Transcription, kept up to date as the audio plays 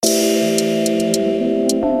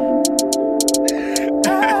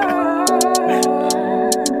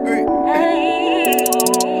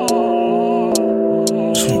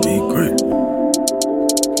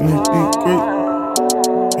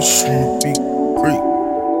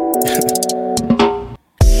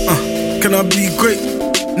Can I be great?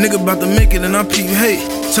 Nigga about to make it and I peep hate.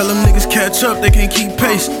 Tell them niggas catch up, they can't keep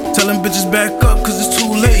pace. Tell them bitches back up, cause it's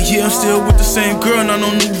too late. Yeah, I'm still with the same girl, not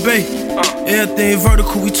no new bae. Everything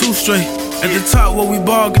vertical, we too straight. At the top where we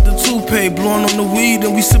ball, get the toupee. Blowing on the weed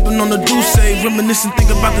and we sipping on the douce. Reminiscing, think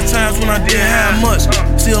about the times when I didn't have much.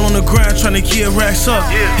 Still on the grind, trying to get racks up.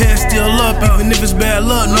 Head still up, even if it's bad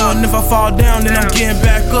luck. Knowing if I fall down, then I'm getting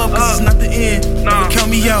back up. Cause it's not the end, never count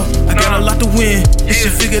me out. I got a lot to win, this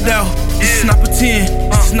shit figured out. This is not pretend,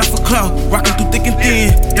 this is not for clout. Rockin' through thick and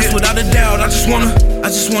thin, that's without a doubt. I just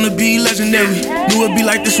wanna be legendary. Knew it'd be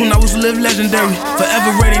like this when I was live legendary. Forever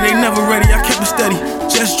ready, they never ready, I kept it steady.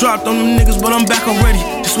 Just dropped on them niggas, but I'm back already.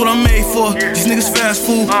 This what I'm made for, these niggas fast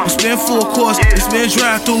food. I'm spin full course, they spin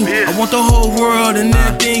drive through. I want the whole world and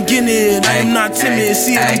everything getting it. I am not timid,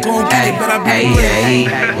 see it, I'm gon' get it, but I be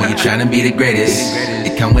great. When you tryna be the greatest,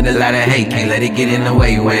 it come with a lot of hate, can't let it get in the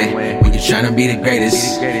way, when you tryna be the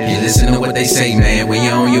greatest, you listen to what they say, man, when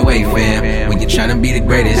you're on your way, fam. When you tryna be the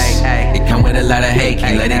greatest, it come with a lot of hate,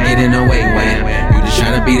 can't let it get in the way, when you just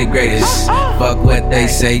tryna be the greatest. Fuck what they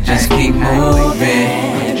say, just keep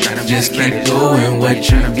moving. Just keep doing what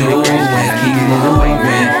you do and keep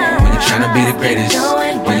moving. When you're tryna be the greatest,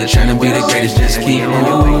 when you're tryna be the greatest, just keep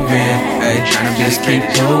moving. Hey, just keep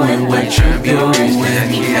doing what you do.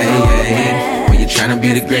 Hey, when you're tryna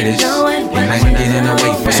be the greatest, you're not gonna get in the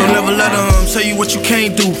way, fam. So never let them tell you what you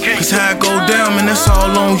can't do. Cause how I go down, man, that's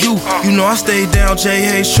all on you. You know I stayed down, Jae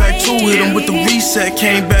Haze track 2. Hit him with the reset,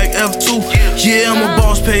 came back F2. Yeah, I'm a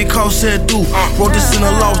boss, paid cost, said do. Wrote this in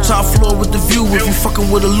a loft, top floor with the view. If you fucking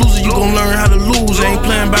with a loser, you gon' learn how to lose. I ain't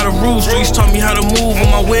playing by the rules, streets taught me how to move. On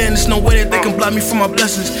my way and there's no way that they can block me from my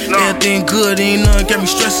blessings. Everything good, ain't nothing got me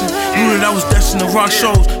stressing. Knew that I was destined to rock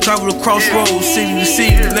shows, travel across roads, city to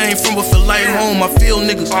city. They ain't from but feel like home. I feel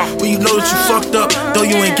niggas when you know that you fucked up. Though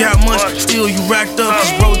you ain't got much, still you racked up.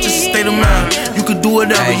 Cause bro, just a state of mind. You could do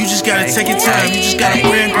whatever, you just gotta take your time. You just gotta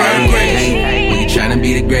pray and grind grace. When you tryna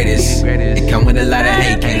be the greatest, it come with a lot of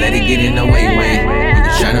hate, can't let it get in the way, when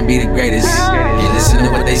you tryna be the greatest, you listen to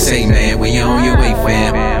what they say, man, when you're on your way,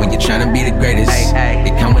 fam. When you tryna be the greatest,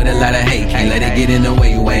 it come with a lot of hate, can't let it get in the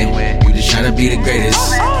way, when you just tryna be the greatest.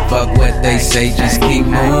 Fuck what they say, just keep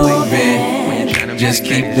moving. Just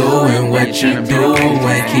keep doing what you do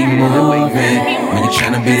and keep moving. When you're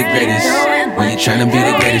tryna be the greatest, when you're tryna be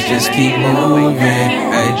the greatest, just keep moving.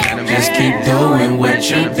 Hey, just keep doing what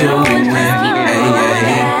you do. Hey,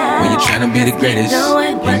 when you're tryna be the greatest,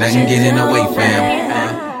 you're not gonna get in the way, fam.